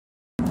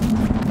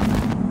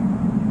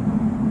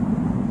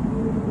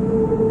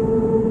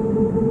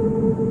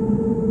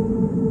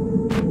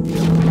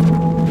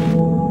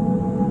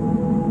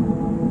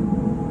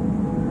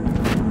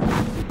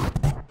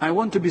I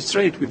want to be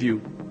straight with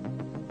you.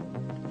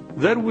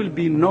 There will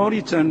be no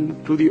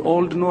return to the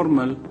old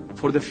normal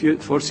for the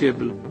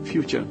foreseeable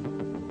future.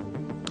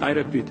 I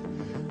repeat,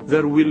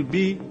 there will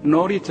be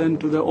no return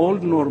to the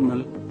old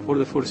normal for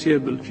the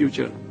foreseeable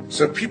future.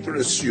 So people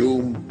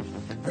assume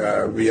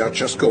we are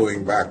just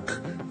going back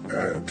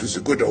to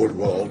the good old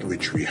world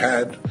which we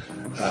had,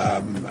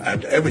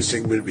 and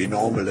everything will be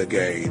normal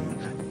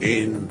again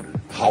in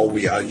how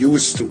we are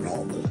used to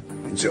normal,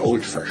 in the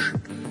old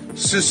fashion.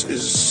 This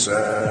is,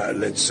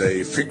 let's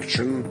say,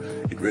 fiction.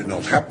 It will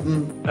not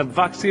happen. A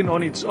vaccine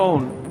on its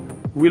own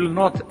will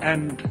not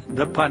end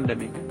the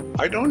pandemic.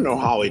 I don't know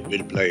how it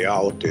will play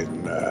out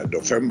in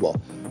November,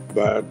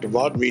 but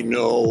what we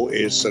know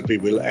is that we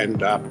will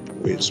end up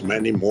with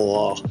many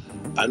more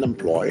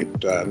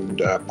unemployed, and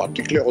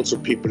particularly also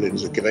people in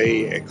the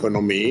grey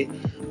economy,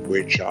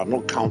 which are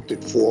not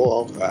counted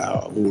for,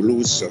 who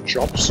lose their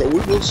jobs. So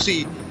we will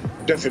see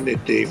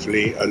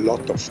definitively a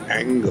lot of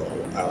anger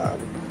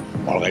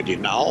already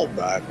now,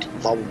 but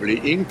probably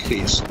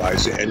increased by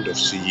the end of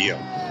the year,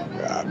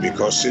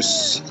 because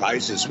this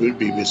crisis will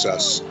be with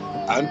us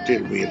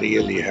until we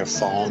really have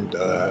found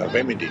a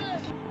remedy.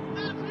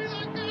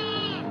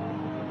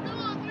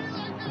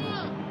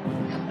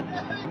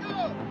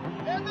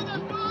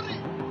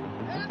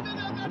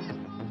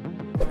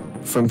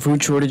 From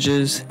food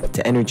shortages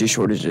to energy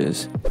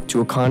shortages, to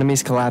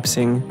economies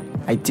collapsing,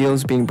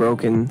 ideals being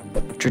broken,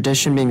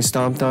 tradition being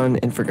stomped on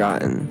and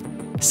forgotten,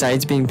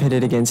 sides being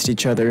pitted against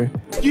each other,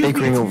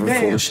 bickering over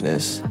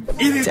foolishness,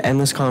 to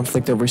endless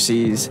conflict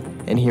overseas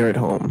and here at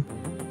home.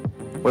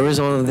 Where is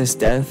all of this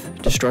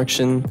death,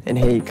 destruction, and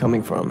hate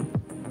coming from?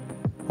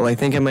 Well, I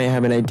think I might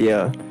have an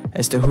idea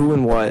as to who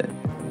and what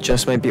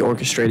just might be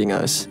orchestrating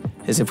us,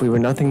 as if we were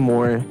nothing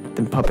more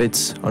than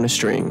puppets on a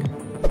string.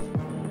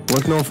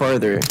 Look no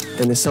farther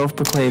than the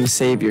self-proclaimed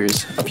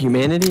saviors of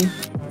humanity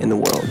in the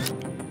world.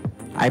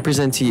 I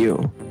present to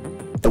you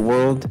the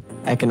World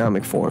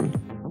Economic Forum.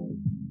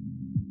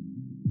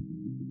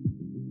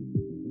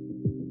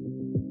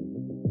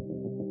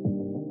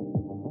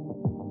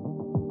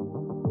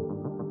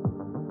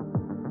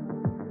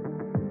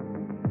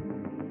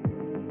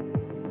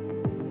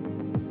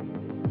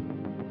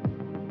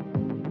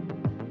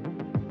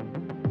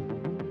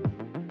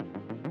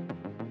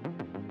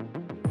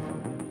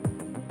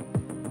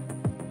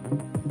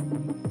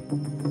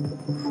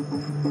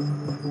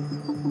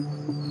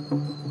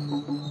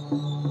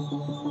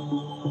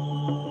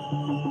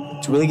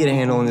 To really get a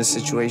handle on this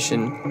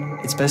situation,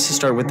 it's best to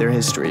start with their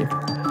history.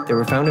 They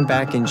were founded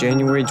back in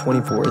January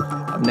 24th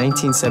of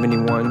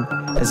 1971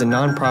 as a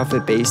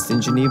non-profit based in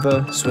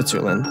Geneva,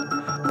 Switzerland,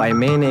 by a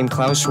man named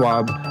Klaus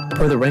Schwab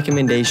per the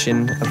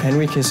recommendation of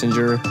Henry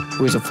Kissinger,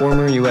 who was a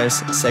former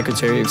U.S.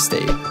 Secretary of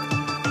State.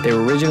 They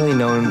were originally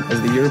known as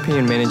the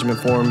European Management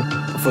Forum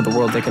before the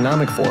World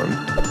Economic Forum.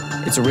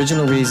 Its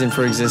original reason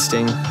for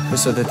existing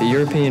was so that the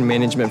European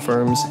management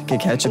firms could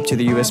catch up to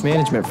the U.S.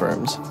 management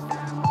firms.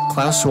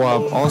 Klaus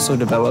Schwab also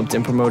developed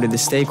and promoted the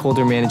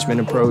stakeholder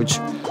management approach,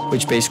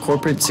 which based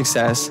corporate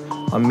success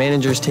on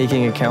managers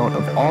taking account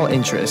of all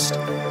interests,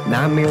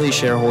 not merely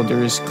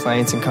shareholders,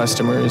 clients, and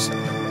customers,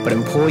 but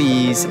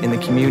employees in the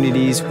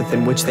communities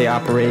within which they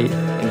operate,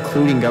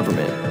 including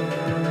government.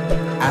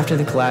 After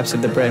the collapse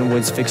of the Bretton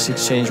Woods fixed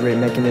exchange rate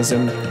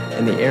mechanism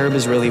and the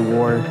Arab-Israeli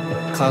War,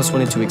 Klaus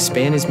wanted to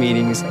expand his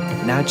meetings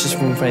not just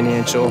from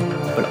financial,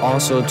 but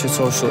also to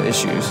social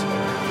issues.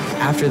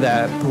 After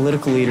that,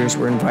 political leaders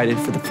were invited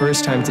for the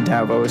first time to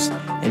Davos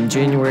in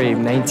January of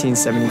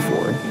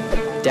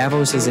 1974.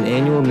 Davos is an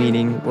annual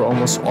meeting where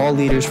almost all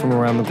leaders from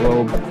around the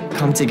globe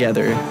come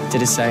together to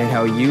decide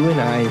how you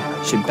and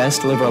I should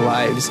best live our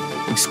lives,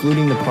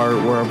 excluding the part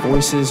where our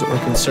voices or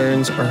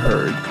concerns are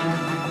heard.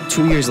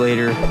 2 years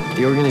later,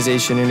 the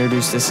organization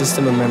introduced a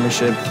system of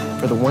membership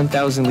for the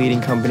 1,000 leading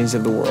companies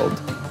of the world.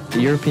 The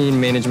European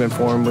Management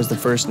Forum was the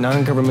first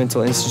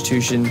non-governmental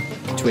institution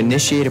to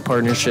initiate a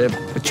partnership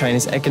with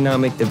China's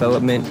Economic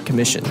Development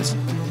Commissions.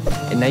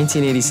 In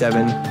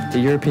 1987, the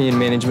European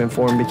Management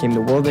Forum became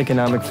the World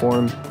Economic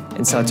Forum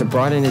and sought to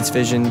broaden its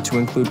vision to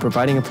include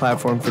providing a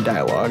platform for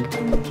dialogue.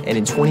 And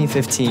in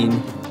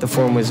 2015, the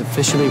forum was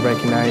officially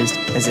recognized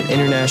as an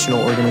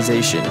international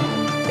organization.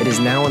 It is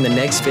now on the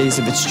next phase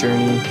of its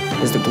journey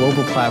as the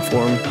global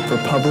platform for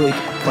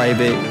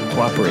public-private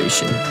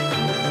cooperation.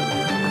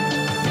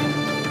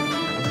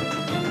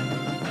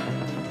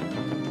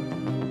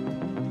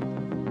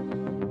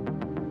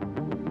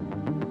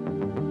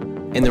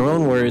 In their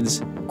own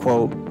words,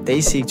 quote,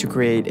 they seek to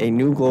create a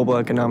new global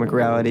economic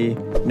reality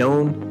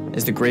known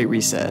as the Great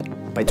Reset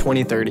by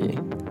 2030.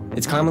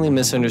 It's commonly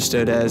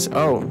misunderstood as,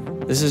 oh,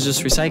 this is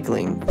just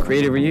recycling,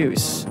 creative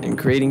reuse, and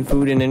creating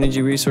food and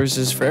energy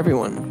resources for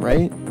everyone,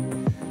 right?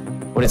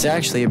 What it's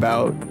actually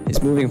about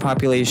is moving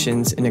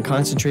populations into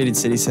concentrated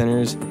city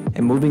centers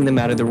and moving them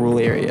out of the rural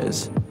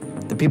areas.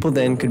 The people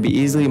then could be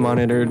easily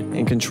monitored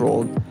and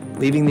controlled,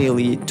 leaving the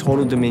elite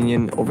total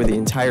dominion over the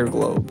entire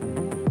globe.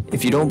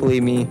 If you don't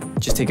believe me,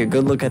 just take a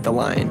good look at the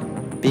line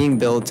being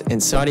built in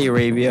Saudi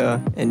Arabia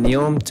and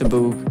Neom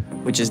Tabuk,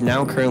 which is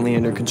now currently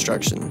under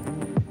construction.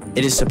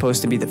 It is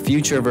supposed to be the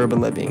future of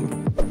urban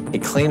living.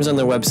 It claims on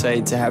their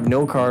website to have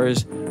no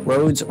cars,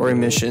 roads, or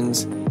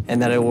emissions,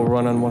 and that it will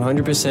run on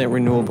 100%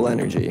 renewable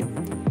energy.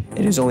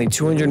 It is only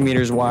 200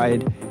 meters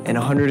wide and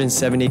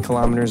 170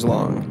 kilometers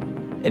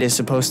long. It is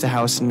supposed to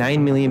house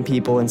 9 million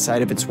people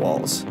inside of its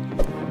walls.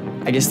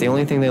 I guess the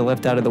only thing they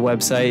left out of the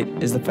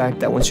website is the fact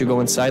that once you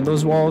go inside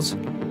those walls,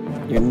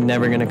 you're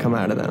never going to come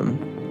out of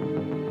them.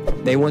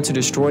 They want to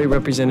destroy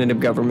representative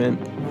government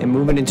and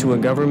move it into a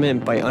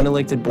government by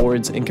unelected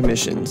boards and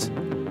commissions.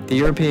 The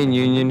European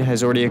Union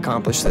has already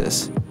accomplished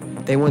this.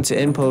 They want to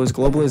impose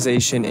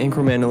globalization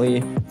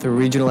incrementally through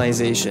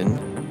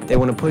regionalization. They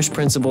want to push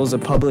principles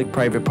of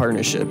public-private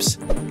partnerships,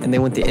 and they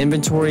want the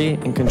inventory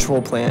and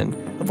control plan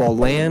of all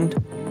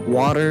land,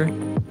 water,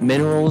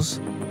 minerals,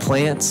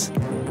 plants,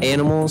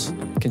 animals,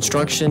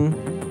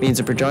 construction, means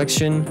of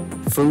production,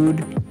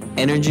 food,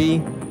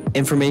 energy,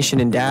 information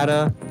and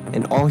data,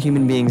 and all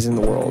human beings in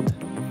the world.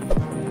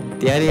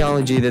 The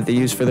ideology that they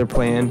use for their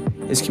plan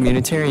is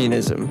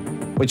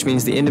communitarianism, which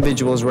means the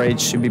individual's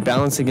rights should be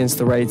balanced against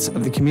the rights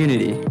of the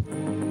community.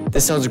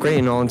 This sounds great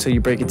and all until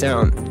you break it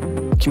down.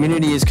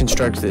 Community is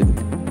constructed.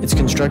 It's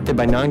constructed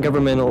by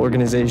non-governmental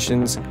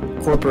organizations,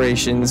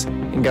 corporations,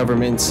 and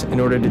governments in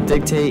order to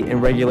dictate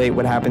and regulate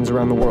what happens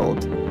around the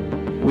world.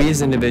 We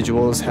as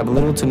individuals have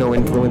little to no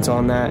influence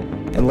on that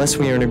unless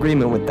we are in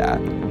agreement with that.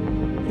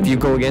 If you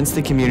go against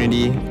the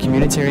community,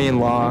 communitarian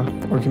law,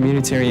 or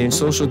communitarian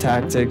social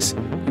tactics,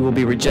 you will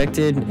be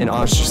rejected and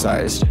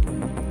ostracized.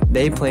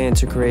 They plan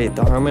to create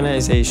the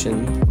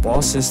harmonization of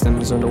all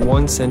systems under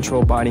one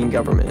central body and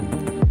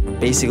government.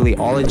 Basically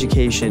all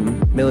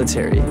education,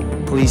 military,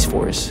 police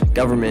force,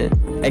 government,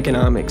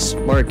 economics,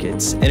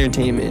 markets,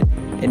 entertainment,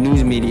 and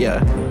news media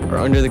are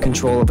under the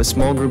control of a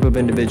small group of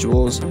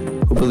individuals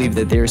who believe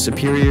that they are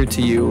superior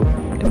to you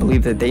and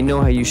believe that they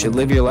know how you should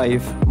live your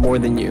life more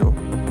than you.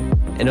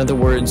 In other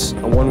words,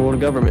 a one-world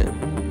government.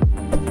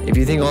 If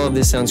you think all of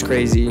this sounds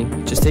crazy,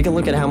 just take a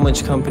look at how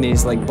much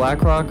companies like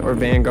BlackRock or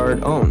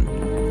Vanguard own.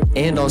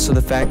 And also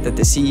the fact that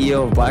the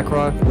CEO of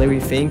BlackRock, Larry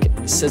Fink,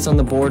 sits on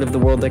the board of the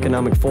World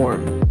Economic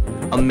Forum,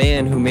 a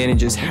man who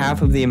manages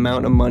half of the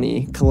amount of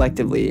money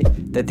collectively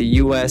that the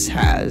US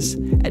has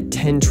at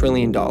 $10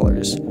 trillion,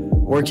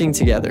 working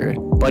together,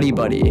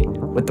 buddy-buddy,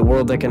 with the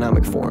World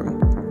Economic Forum.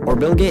 Or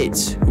Bill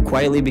Gates, who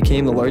quietly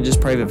became the largest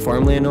private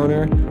farmland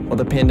owner while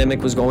the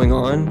pandemic was going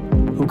on,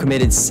 who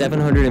committed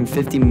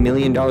 $750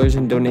 million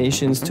in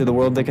donations to the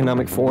World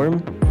Economic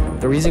Forum.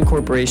 The reason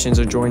corporations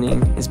are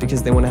joining is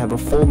because they want to have a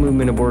full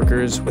movement of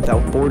workers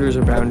without borders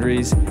or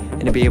boundaries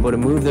and to be able to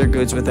move their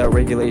goods without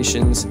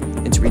regulations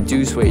and to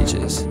reduce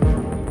wages.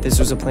 This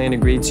was a plan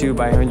agreed to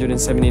by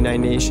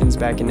 179 nations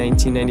back in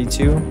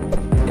 1992,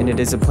 and it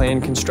is a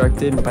plan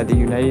constructed by the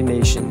United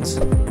Nations.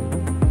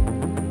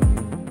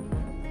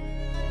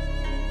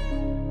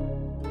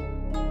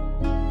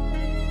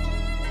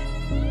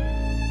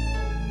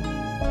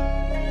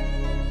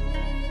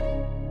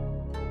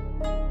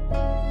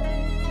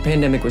 The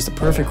pandemic was the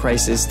perfect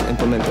crisis to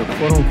implement their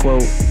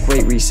quote-unquote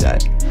Great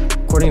Reset.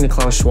 According to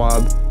Klaus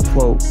Schwab,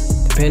 quote,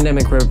 "The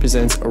pandemic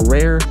represents a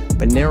rare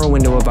but narrow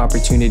window of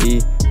opportunity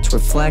to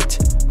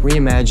reflect,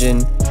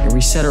 reimagine, and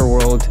reset our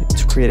world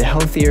to create a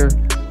healthier,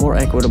 more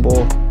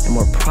equitable, and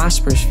more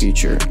prosperous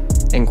future,"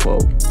 end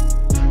quote.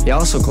 He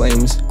also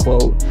claims,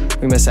 quote,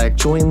 "We must act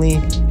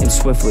jointly and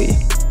swiftly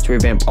to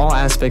revamp all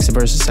aspects of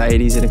our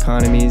societies and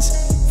economies,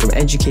 from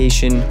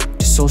education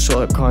to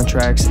social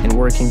contracts and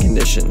working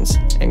conditions,"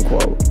 end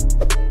quote.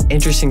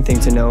 Interesting thing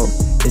to note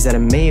is that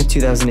in May of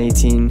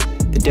 2018,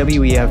 the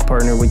WEF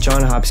partnered with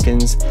Johns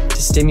Hopkins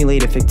to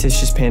stimulate a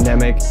fictitious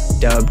pandemic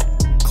dubbed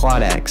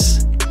Claude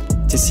X,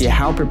 to see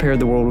how prepared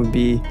the world would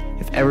be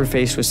if ever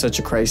faced with such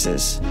a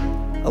crisis.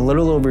 A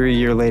little over a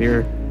year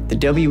later, the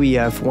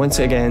WEF once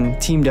again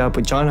teamed up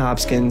with Johns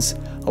Hopkins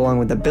along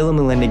with the Bill and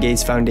Melinda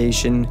Gates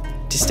Foundation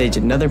to stage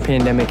another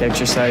pandemic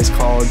exercise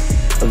called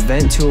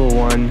Event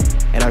 201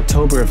 in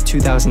October of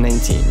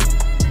 2019.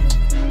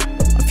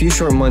 A few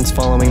short months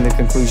following the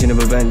conclusion of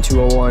Event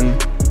 201,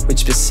 which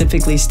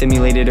specifically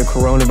stimulated a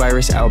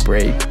coronavirus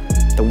outbreak,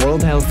 the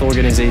World Health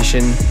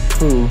Organization,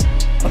 WHO,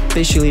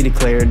 officially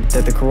declared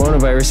that the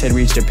coronavirus had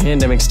reached a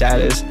pandemic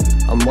status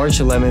on March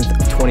 11th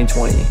of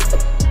 2020.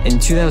 In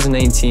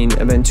 2019,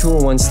 Event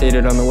 201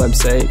 stated on the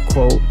website,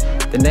 quote,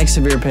 "The next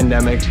severe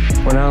pandemic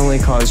will not only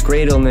cause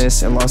great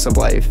illness and loss of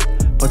life,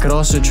 but could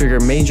also trigger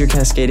major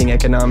cascading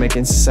economic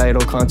and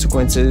societal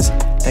consequences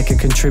that could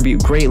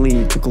contribute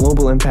greatly to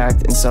global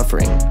impact and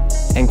suffering,"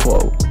 end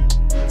quote.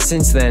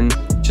 Since then,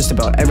 just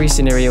about every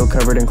scenario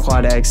covered in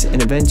Claude X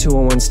and Event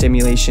 201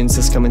 stimulations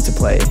has come into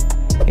play,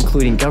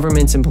 including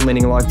governments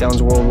implementing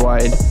lockdowns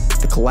worldwide,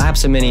 the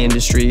collapse of many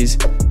industries,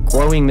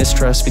 growing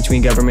mistrust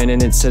between government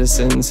and its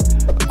citizens,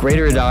 a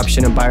greater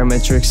adoption of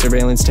biometric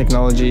surveillance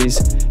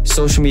technologies,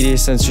 social media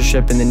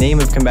censorship in the name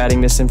of combating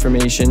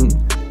misinformation,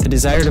 the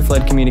desire to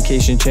flood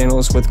communication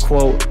channels with,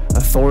 quote,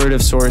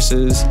 authoritative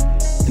sources,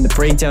 and the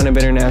breakdown of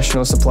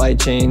international supply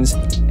chains,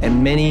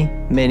 and many,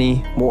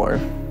 many more.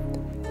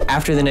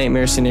 After the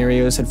nightmare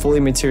scenarios had fully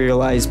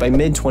materialized by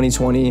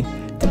mid-2020,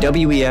 the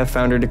WEF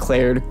founder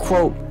declared,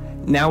 quote,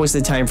 "Now is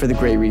the time for the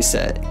Great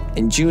Reset,"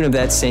 in June of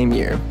that same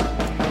year.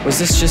 Was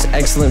this just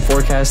excellent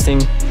forecasting,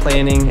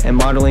 planning, and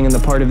modeling on the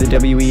part of the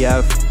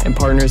WEF and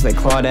partners like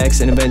Claude X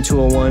and Event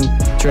 201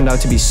 turned out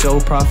to be so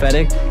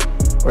prophetic?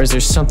 Or is there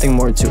something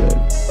more to it?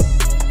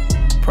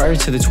 Prior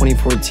to the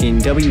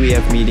 2014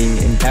 WEF meeting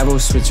in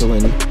Davos,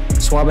 Switzerland,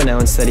 Schwab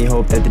announced that he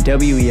hoped that the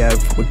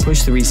WEF would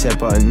push the reset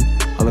button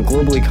on the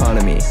global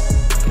economy.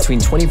 Between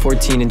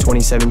 2014 and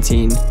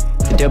 2017,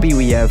 the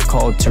WEF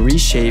called to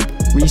reshape,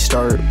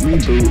 restart,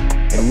 reboot,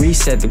 and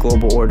reset the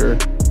global order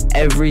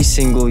every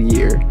single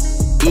year,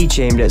 each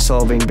aimed at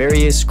solving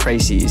various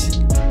crises.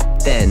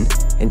 Then,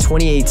 in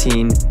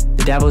 2018,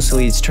 the Davos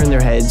elites turned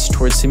their heads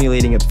towards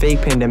simulating a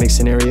fake pandemic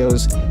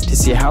scenarios to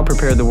see how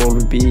prepared the world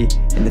would be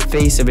in the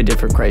face of a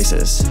different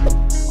crisis.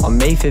 On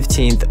May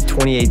 15th,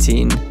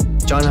 2018,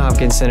 Johns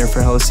Hopkins Center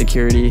for Health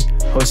Security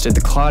hosted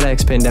the Claude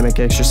X pandemic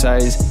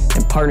exercise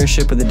in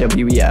partnership with the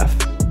WEF.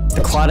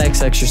 The Claude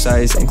X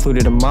exercise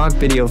included a mock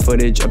video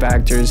footage of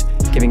actors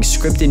giving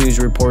scripted news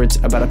reports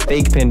about a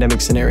fake pandemic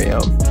scenario.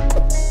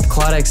 The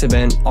Claude X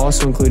event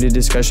also included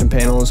discussion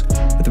panels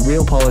with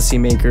real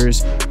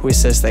policymakers who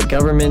assessed that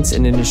governments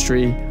and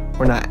industry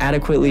were not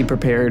adequately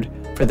prepared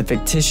for the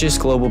fictitious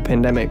global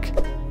pandemic.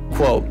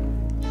 Quote,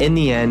 "In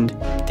the end,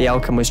 the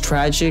outcome was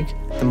tragic,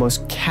 the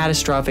most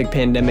catastrophic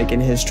pandemic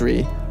in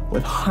history,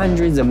 with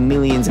hundreds of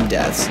millions of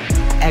deaths,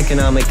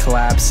 economic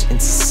collapse,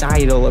 and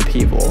societal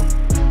upheaval."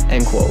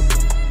 End quote.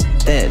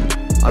 Then,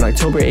 on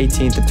October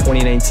 18th of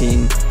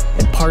 2019,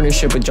 in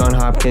partnership with Johns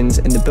Hopkins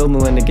and the Bill and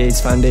Melinda Gates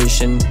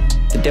Foundation,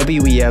 the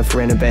WEF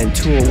ran Event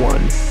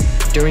 201.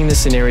 During the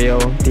scenario,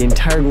 the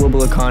entire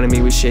global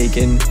economy was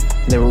shaken,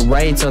 and there were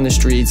riots on the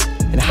streets,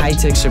 and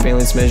high-tech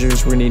surveillance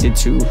measures were needed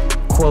to,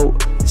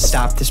 quote,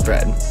 "stop the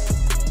spread."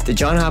 The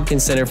Johns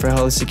Hopkins Center for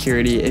Health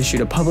Security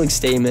issued a public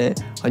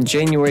statement on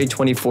January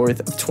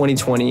 24th of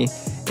 2020,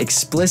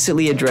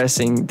 explicitly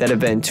addressing that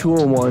Event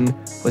 201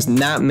 was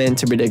not meant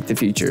to predict the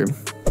future.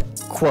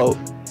 Quote,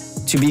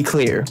 "To be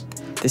clear,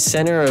 the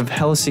Center of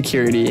Health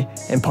Security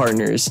and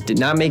partners did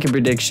not make a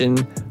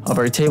prediction of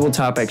our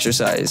tabletop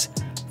exercise.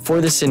 For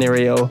the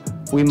scenario,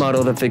 we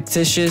modeled a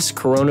fictitious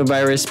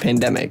coronavirus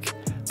pandemic,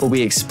 but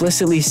we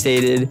explicitly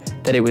stated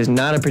that it was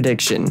not a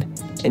prediction.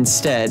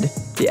 Instead,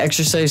 the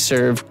exercise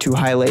served to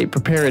highlight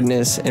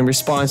preparedness and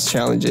response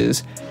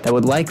challenges that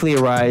would likely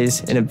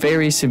arise in a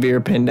very severe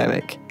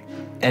pandemic."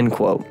 End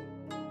quote.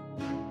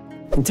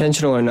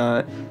 Intentional or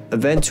not,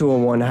 Event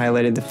 201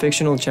 highlighted the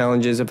fictional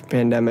challenges of a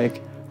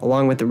pandemic,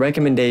 along with the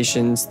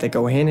recommendations that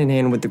go hand in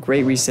hand with the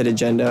Great Reset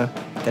agenda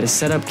that has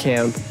set up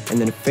camp in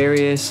the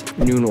nefarious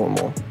new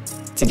normal.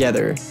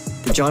 Together,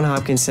 the Johns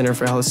Hopkins Center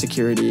for Health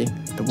Security,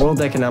 the World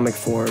Economic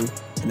Forum,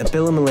 and the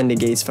Bill and Melinda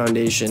Gates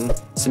Foundation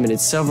submitted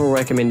several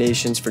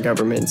recommendations for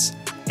governments,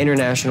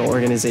 international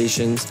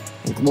organizations,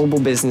 and global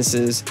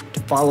businesses to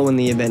follow in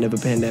the event of a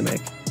pandemic.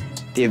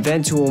 The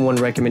Event 201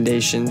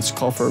 recommendations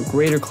call for a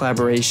greater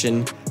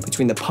collaboration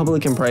between the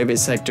public and private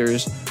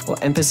sectors while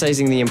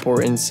emphasizing the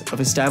importance of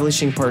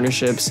establishing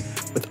partnerships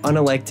with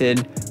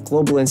unelected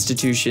global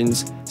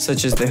institutions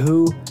such as the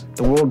WHO,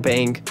 the World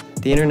Bank,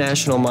 the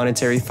International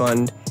Monetary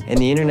Fund, and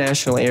the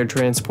International Air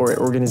Transport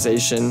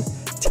Organization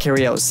to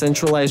carry out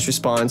centralized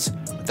response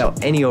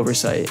without any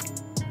oversight.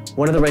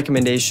 One of the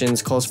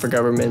recommendations calls for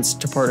governments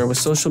to partner with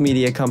social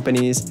media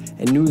companies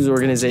and news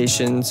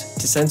organizations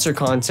to censor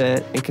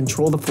content and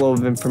control the flow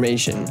of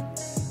information.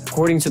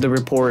 According to the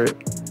report,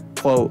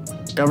 quote,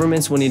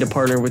 "Governments will need to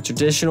partner with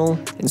traditional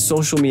and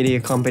social media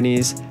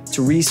companies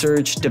to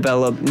research,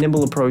 develop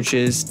nimble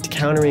approaches to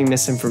countering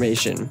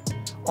misinformation."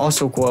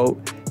 Also, quote,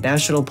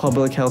 "National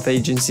public health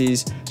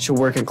agencies should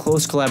work in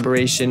close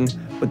collaboration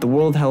with the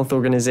World Health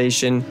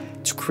Organization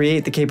to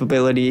create the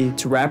capability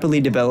to rapidly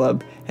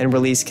develop and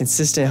release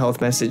consistent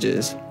health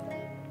messages."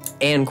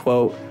 And,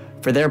 quote,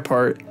 "For their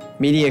part,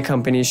 media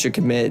companies should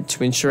commit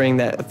to ensuring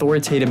that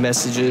authoritative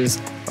messages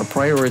are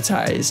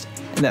prioritized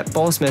and that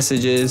false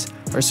messages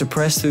are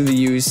suppressed through the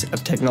use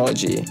of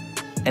technology."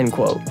 End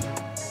quote.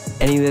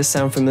 Any of this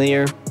sound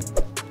familiar?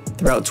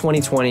 Throughout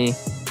 2020,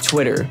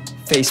 Twitter,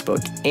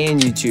 Facebook, and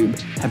YouTube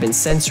have been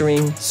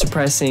censoring,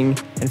 suppressing,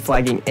 and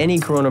flagging any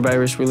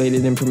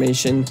coronavirus-related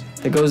information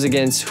that goes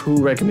against WHO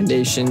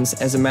recommendations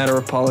as a matter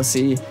of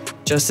policy,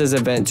 just as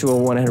Event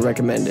 201 had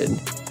recommended.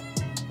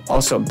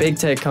 Also, big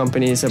tech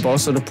companies have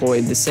also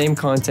deployed the same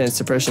content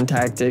suppression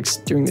tactics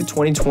during the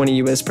 2020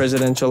 US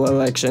presidential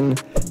election,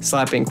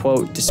 slapping,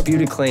 quote,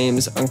 "disputed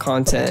claims" on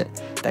content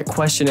that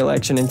question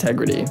election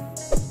integrity.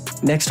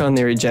 Next on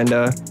their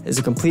agenda is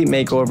a complete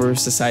makeover of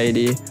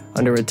society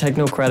under a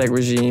technocratic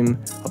regime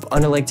of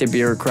unelected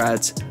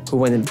bureaucrats who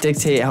want to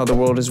dictate how the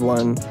world is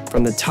run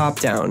from the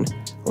top down,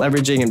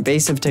 leveraging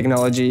invasive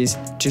technologies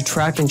to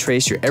track and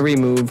trace your every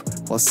move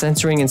while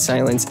censoring and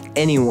silence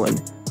anyone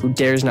who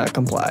dares not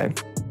comply.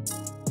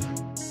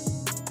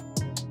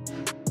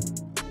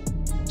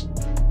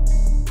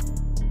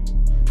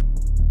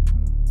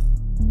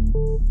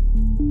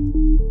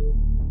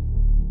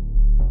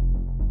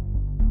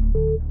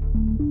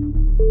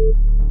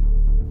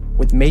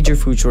 With major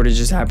food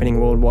shortages happening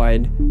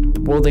worldwide,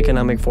 the World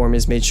Economic Forum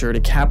has made sure to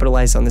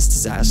capitalize on this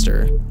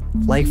disaster.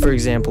 Like, for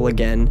example,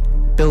 again,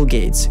 Bill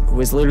Gates, who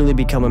has literally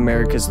become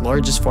America's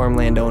largest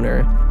farmland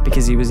owner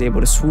because he was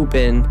able to swoop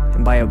in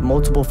and buy up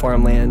multiple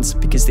farmlands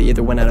because they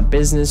either went out of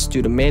business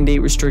due to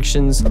mandate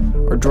restrictions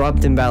or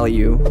dropped in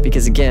value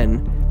because,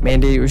 again,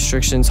 mandate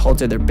restrictions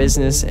halted their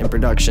business and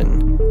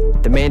production.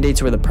 The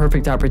mandates were the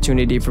perfect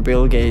opportunity for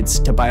Bill Gates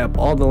to buy up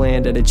all the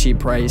land at a cheap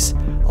price,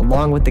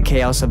 along with the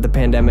chaos of the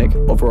pandemic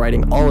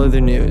overriding all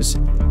other news,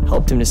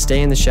 helped him to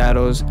stay in the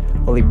shadows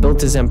while he built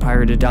his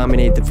empire to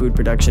dominate the food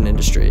production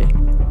industry.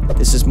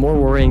 This is more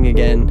worrying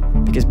again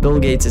because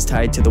Bill Gates is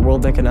tied to the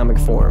World Economic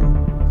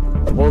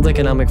Forum. The World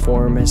Economic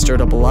Forum has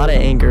stirred up a lot of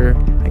anger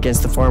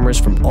against the farmers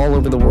from all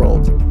over the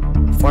world.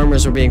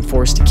 Farmers are being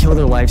forced to kill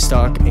their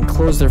livestock and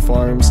close their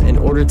farms in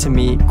order to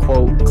meet,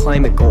 quote,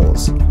 climate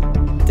goals.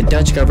 The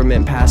Dutch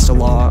government passed a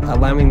law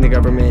allowing the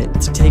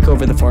government to take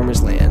over the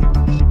farmers' land.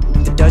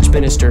 The Dutch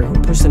minister who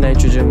pushed the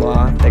nitrogen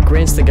law that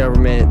grants the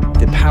government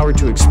the power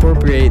to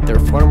expropriate their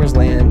farmers'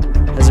 land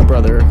has a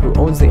brother who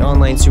owns the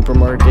online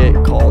supermarket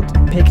called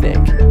Picnic.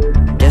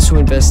 Guess who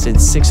invested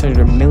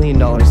 $600 million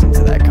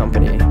into that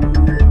company?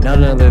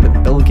 None other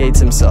than Bill Gates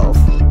himself.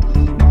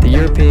 The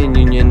European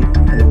Union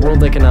and the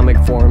World Economic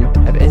Forum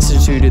have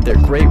instituted their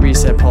Great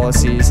Reset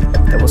policies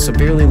that will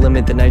severely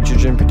limit the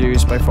nitrogen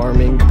produced by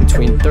farming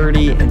between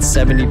 30 and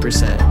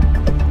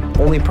 70%.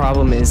 Only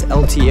problem is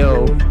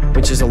LTO,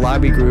 which is a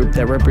lobby group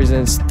that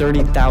represents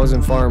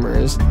 30,000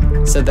 farmers,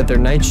 said that their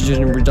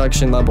nitrogen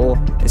reduction level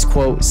is,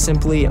 quote,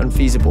 simply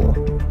unfeasible.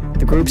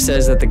 The group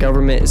says that the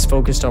government is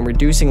focused on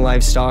reducing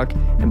livestock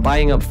and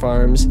buying up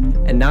farms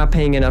and not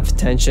paying enough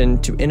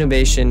attention to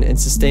innovation and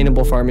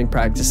sustainable farming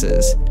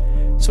practices.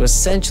 So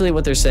essentially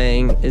what they're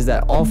saying is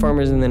that all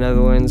farmers in the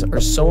Netherlands are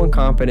so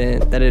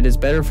incompetent that it is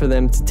better for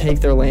them to take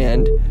their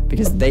land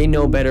because they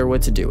know better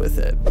what to do with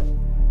it.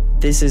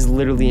 This is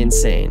literally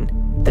insane.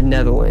 The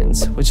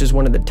Netherlands, which is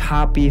one of the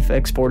top beef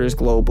exporters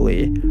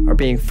globally, are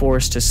being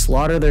forced to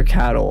slaughter their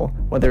cattle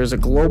while there is a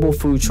global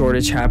food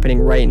shortage happening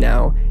right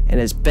now and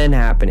has been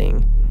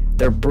happening.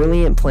 Their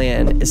brilliant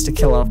plan is to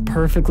kill off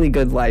perfectly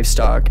good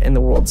livestock and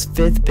the world's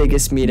 5th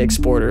biggest meat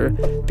exporter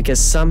because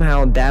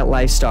somehow that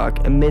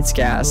livestock emits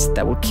gas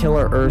that will kill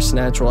our Earth's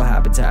natural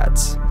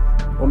habitats.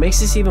 What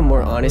makes this even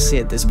more honestly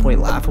at this point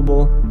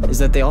laughable is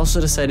that they also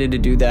decided to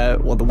do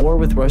that while the war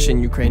with Russia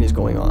and Ukraine is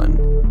going on.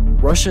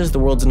 Russia is the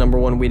world's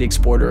 #1 wheat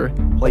exporter,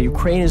 while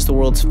Ukraine is the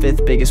world's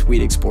 5th biggest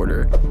wheat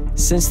exporter.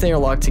 Since they are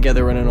locked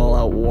together in an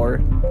all-out war,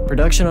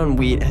 production on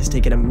wheat has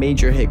taken a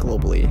major hit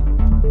globally.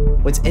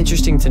 What's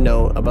interesting to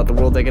note about the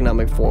World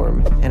Economic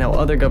Forum and how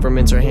other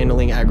governments are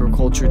handling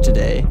agriculture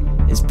today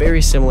is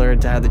very similar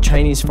to how the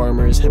Chinese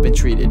farmers have been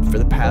treated for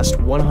the past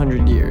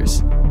 100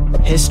 years.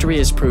 History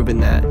has proven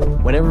that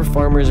whenever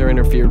farmers are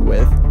interfered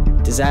with,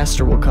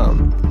 disaster will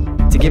come.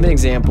 To give an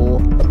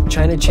example,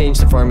 China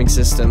changed the farming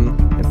system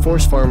and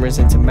forced farmers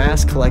into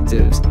mass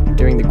collectives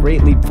during the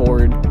Great Leap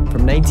Forward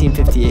from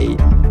 1958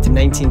 to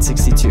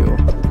 1962.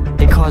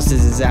 It caused a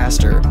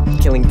disaster,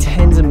 killing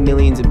tens of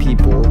millions of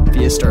people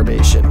via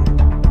starvation.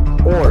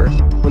 Or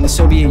when the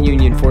Soviet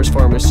Union forced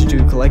farmers to do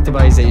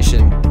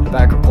collectivization of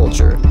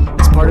agriculture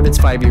as part of its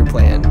 5-year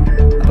plan,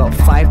 about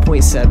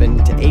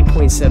 5.7 to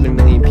 8.7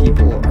 million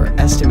people are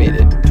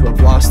estimated to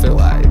have lost their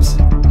lives.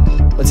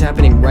 What's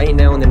happening right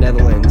now in the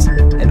Netherlands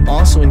and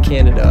also in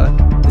Canada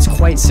is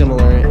quite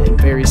similar and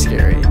very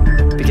scary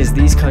because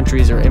these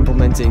countries are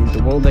implementing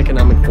the World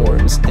Economic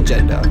Forum's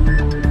agenda.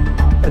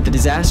 But the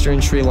disaster in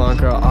Sri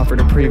Lanka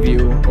offered a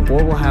preview of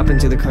what will happen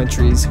to the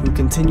countries who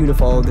continue to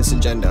follow this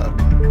agenda.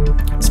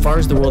 As far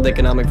as the World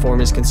Economic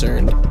Forum is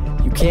concerned,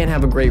 you can't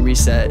have a great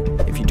reset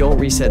if you don't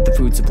reset the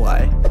food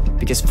supply,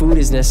 because food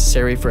is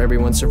necessary for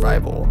everyone's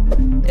survival.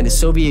 In the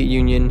Soviet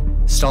Union,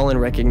 Stalin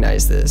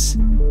recognized this.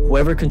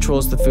 Whoever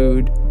controls the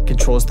food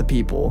controls the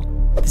people.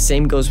 The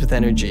same goes with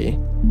energy.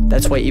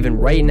 That's why even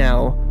right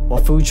now,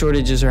 while food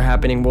shortages are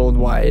happening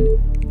worldwide,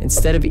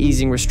 instead of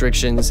easing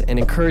restrictions and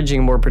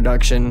encouraging more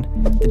production,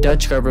 the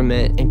Dutch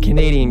government and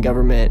Canadian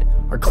government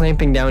are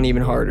clamping down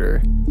even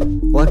harder.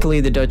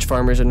 Luckily, the Dutch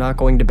farmers are not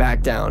going to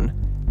back down.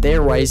 They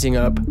are rising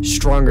up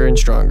stronger and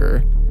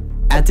stronger.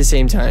 At the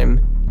same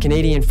time,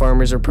 Canadian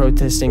farmers are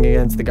protesting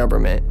against the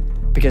government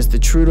because the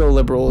Trudeau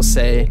Liberals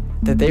say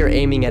that they are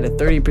aiming at a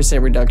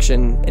 30%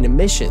 reduction in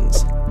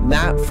emissions,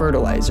 not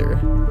fertilizer.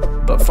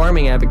 But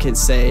farming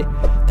advocates say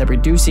that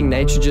reducing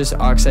nitrous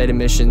oxide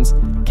emissions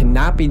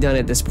cannot be done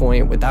at this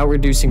point without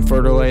reducing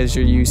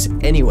fertilizer use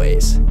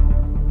anyways.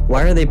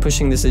 Why are they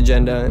pushing this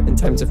agenda in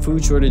times of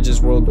food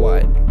shortages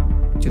worldwide?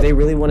 Do they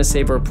really want to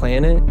save our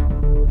planet?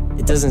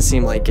 It doesn't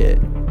seem like it.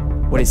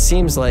 What it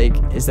seems like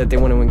is that they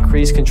want to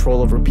increase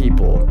control over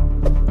people.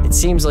 It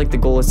seems like the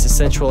goal is to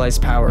centralize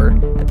power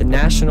at the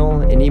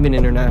national and even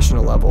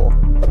international level.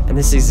 And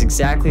this is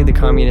exactly the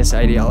communist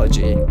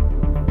ideology.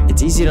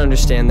 It's easy to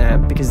understand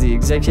that because the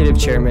executive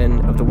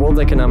chairman of the World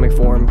Economic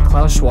Forum,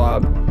 Klaus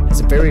Schwab,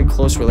 has a very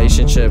close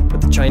relationship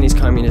with the Chinese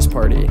Communist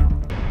Party.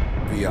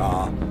 We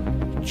are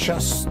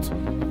just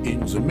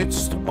in the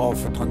midst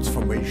of a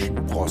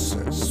transformation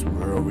process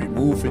where we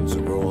move in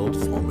the world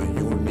from a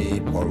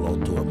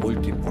unipolar to a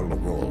multipolar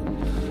world.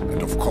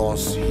 And of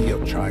course,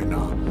 here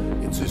China,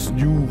 in this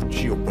new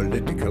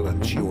geopolitical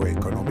and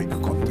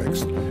geoeconomic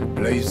context,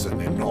 plays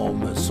an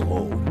enormous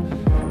role.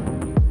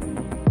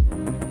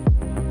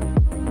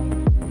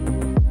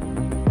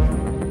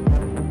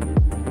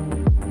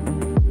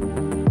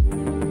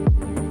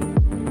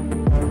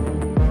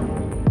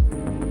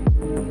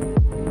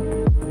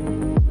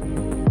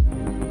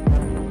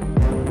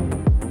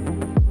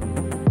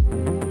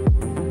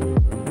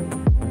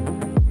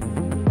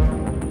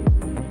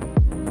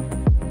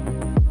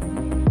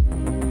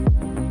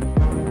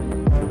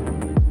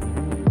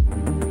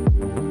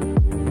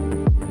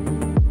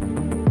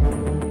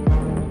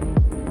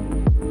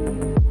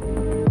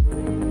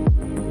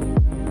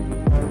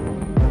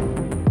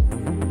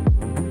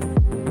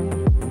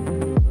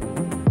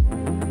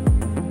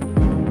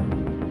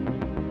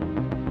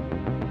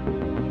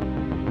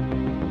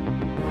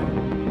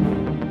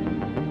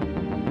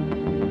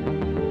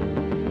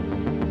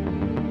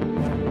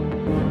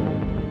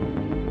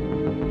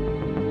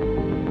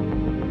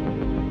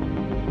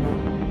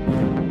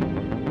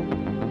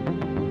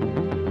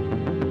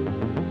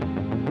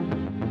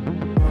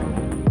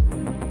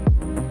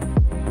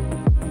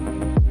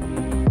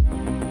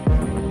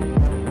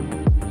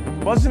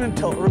 It wasn't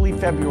until early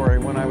February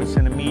when I was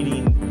in a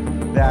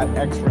meeting that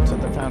experts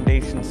at the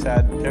foundation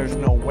said, there's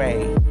no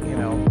way,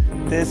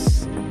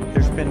 there's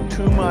been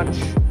too much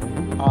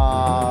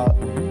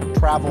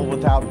travel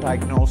without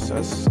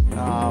diagnosis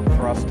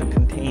for us to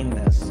contain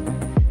this.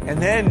 And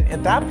then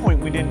at that point,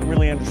 we didn't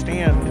really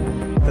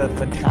understand the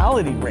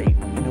fatality rate.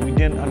 We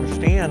didn't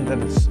understand that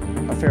it's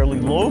a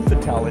fairly low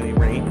fatality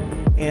rate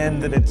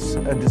and that it's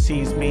a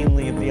disease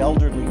mainly of the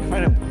elderly,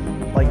 kind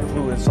of like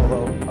fluids,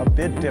 although a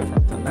bit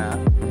different than that.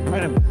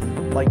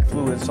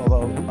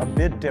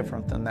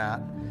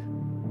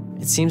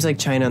 It seems like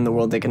China and the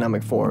World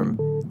Economic Forum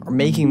are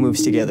making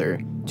moves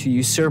together to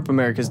usurp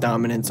America's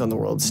dominance on the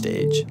world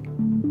stage.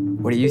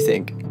 What do you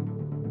think?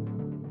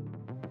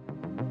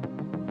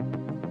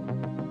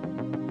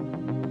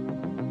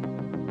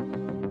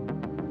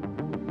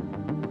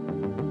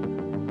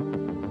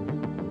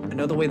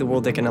 Another way the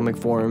World Economic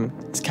Forum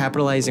is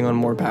capitalizing on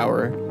more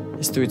power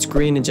is through its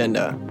green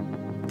agenda.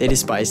 They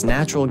despise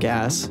natural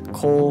gas,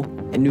 coal,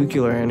 and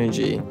nuclear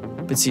energy,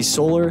 but see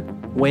solar,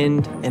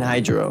 wind, and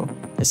hydro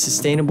as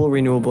sustainable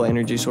renewable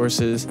energy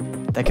sources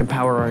that can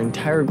power our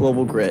entire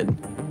global grid.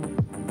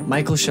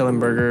 Michael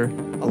Schellenberger,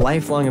 a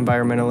lifelong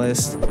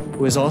environmentalist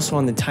who is also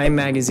on the Time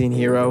Magazine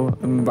Hero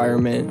of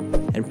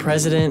Environment and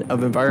president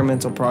of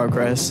Environmental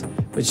Progress,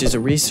 which is a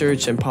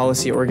research and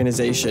policy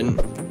organization.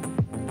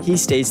 He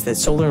states that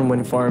solar and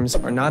wind farms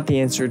are not the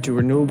answer to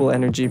renewable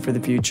energy for the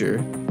future.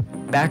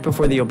 Back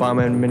before the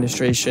Obama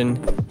administration,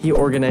 he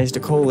organized a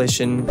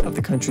coalition of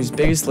the country's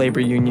biggest labor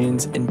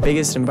unions and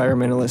biggest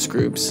environmentalist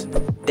groups.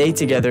 They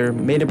together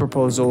made a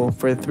proposal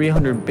for a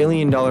 $300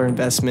 billion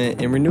investment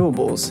in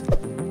renewables.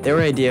 Their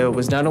idea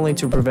was not only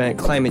to prevent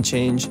climate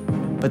change,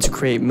 but to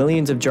create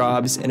millions of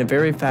jobs in a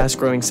very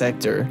fast-growing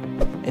sector.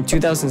 In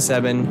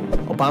 2007,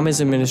 Obama's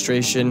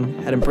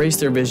administration had embraced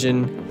their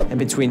vision, and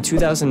between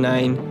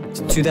 2009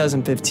 to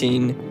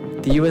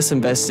 2015, the US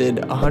invested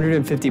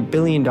 $150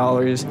 billion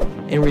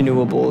in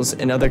renewables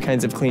and other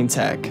kinds of clean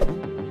tech.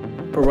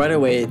 But right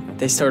away,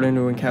 they started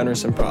to encounter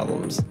some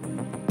problems.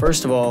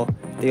 First of all,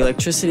 the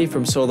electricity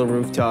from solar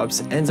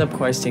rooftops ends up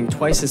costing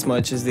twice as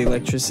much as the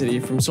electricity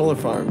from solar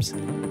farms.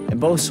 And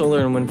both solar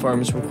and wind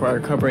farms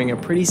require covering a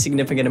pretty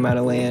significant amount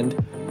of land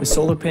with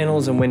solar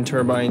panels and wind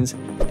turbines,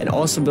 and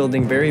also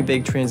building very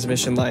big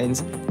transmission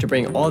lines to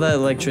bring all that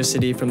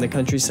electricity from the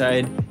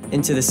countryside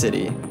into the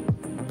city.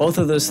 Both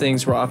of those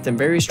things were often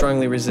very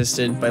strongly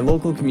resisted by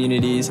local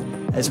communities,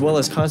 as well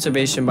as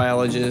conservation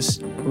biologists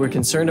who were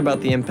concerned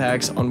about the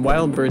impacts on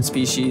wild bird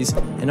species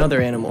and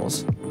other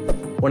animals.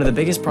 One of the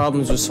biggest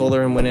problems with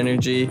solar and wind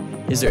energy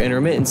is their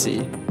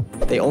intermittency.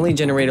 They only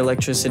generate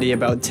electricity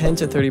about 10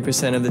 to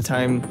 30% of the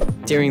time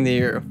during the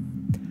year.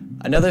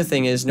 Another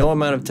thing is no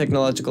amount of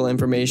technological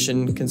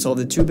information can solve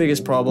the two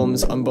biggest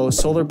problems on both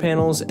solar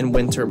panels and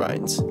wind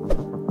turbines: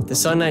 the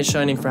sun not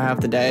shining for half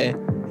the day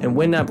and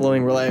wind not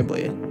blowing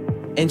reliably.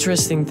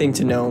 Interesting thing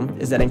to know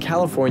is that in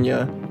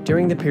California,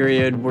 during the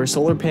period where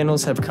solar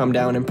panels have come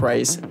down in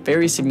price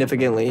very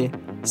significantly,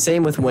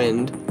 same with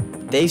wind,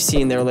 they've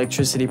seen their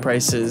electricity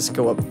prices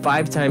go up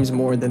 5 times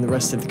more than the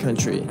rest of the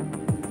country.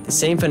 The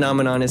same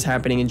phenomenon is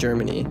happening in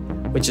Germany,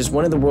 which is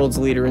one of the world's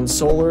leaders in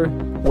solar,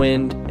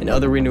 wind, and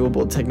other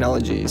renewable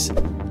technologies.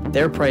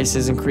 Their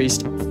prices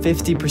increased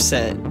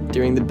 50%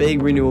 during the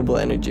big renewable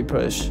energy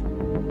push.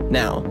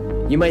 Now,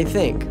 you might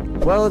think,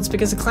 well, it's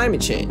because of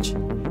climate change.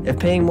 If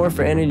paying more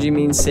for energy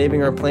means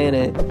saving our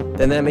planet,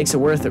 then that makes it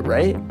worth it,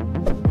 right?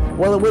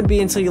 Well, it would be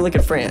until you look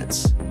at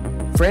France.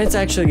 France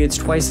actually gets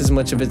twice as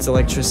much of its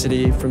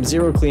electricity from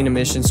zero clean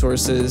emission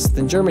sources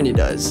than Germany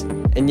does,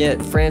 and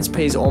yet France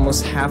pays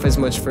almost half as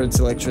much for its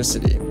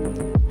electricity.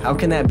 How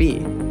can that be?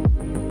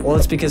 Well,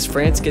 it's because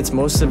France gets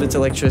most of its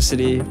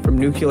electricity from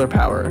nuclear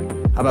power,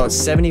 about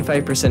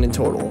 75% in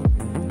total,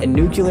 and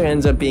nuclear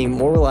ends up being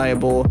more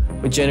reliable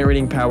with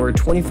generating power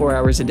 24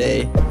 hours a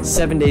day,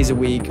 7 days a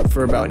week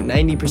for about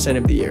 90%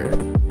 of the year.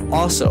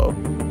 Also,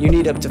 you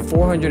need up to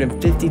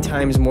 450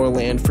 times more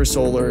land for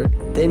solar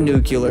than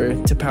nuclear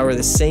to power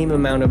the same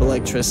amount of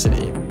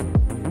electricity.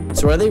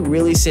 So are they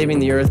really saving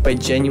the Earth by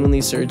genuinely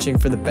searching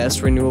for the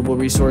best renewable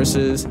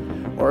resources?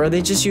 Or are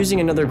they just using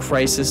another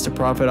crisis to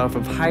profit off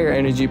of higher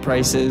energy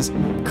prices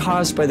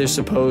caused by their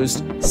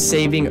supposed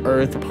saving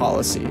Earth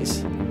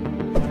policies?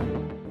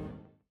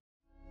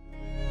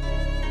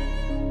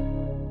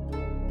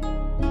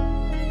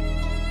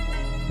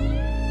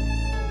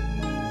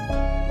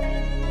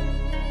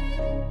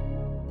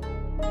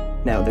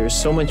 Now, there's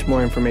so much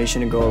more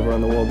information to go over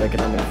on the World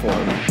Economic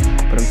Forum,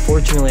 but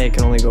unfortunately I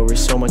can only go over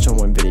so much on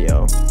one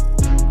video.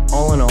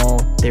 All in all,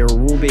 they are a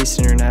rule-based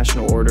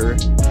international order,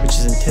 which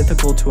is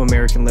antithetical to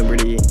American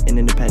liberty and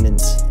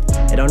independence.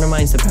 It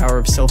undermines the power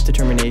of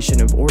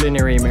self-determination of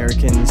ordinary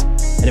Americans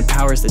and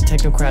empowers the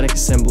technocratic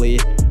assembly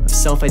of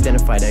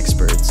self-identified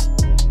experts.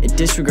 It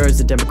disregards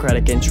the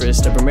democratic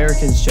interest of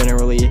Americans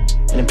generally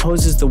and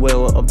imposes the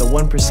will of the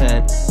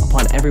 1%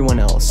 upon everyone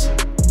else.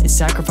 It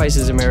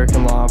sacrifices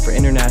American law for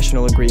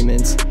international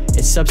agreements.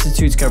 It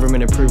substitutes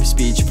government-approved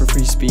speech for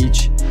free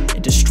speech.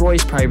 It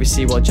destroys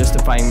privacy while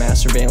justifying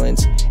mass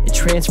surveillance. It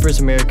transfers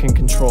American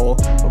control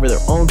over their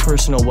own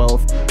personal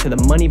wealth to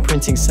the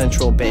money-printing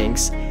central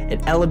banks.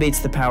 It elevates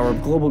the power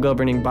of global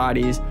governing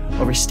bodies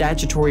over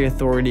statutory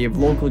authority of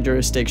local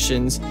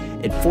jurisdictions.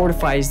 It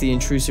fortifies the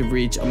intrusive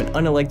reach of an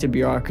unelected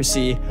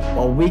bureaucracy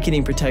while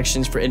weakening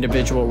protections for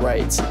individual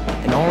rights.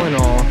 And all in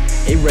all,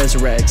 it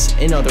resurrects,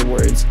 in other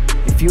words,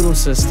 a feudal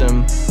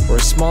system where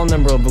a small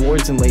number of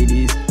lords and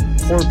ladies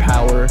hoard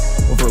power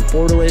over a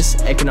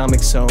borderless economic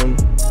zone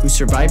whose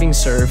surviving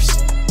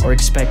serfs are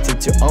expected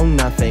to own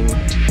nothing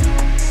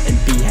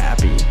and be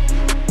happy.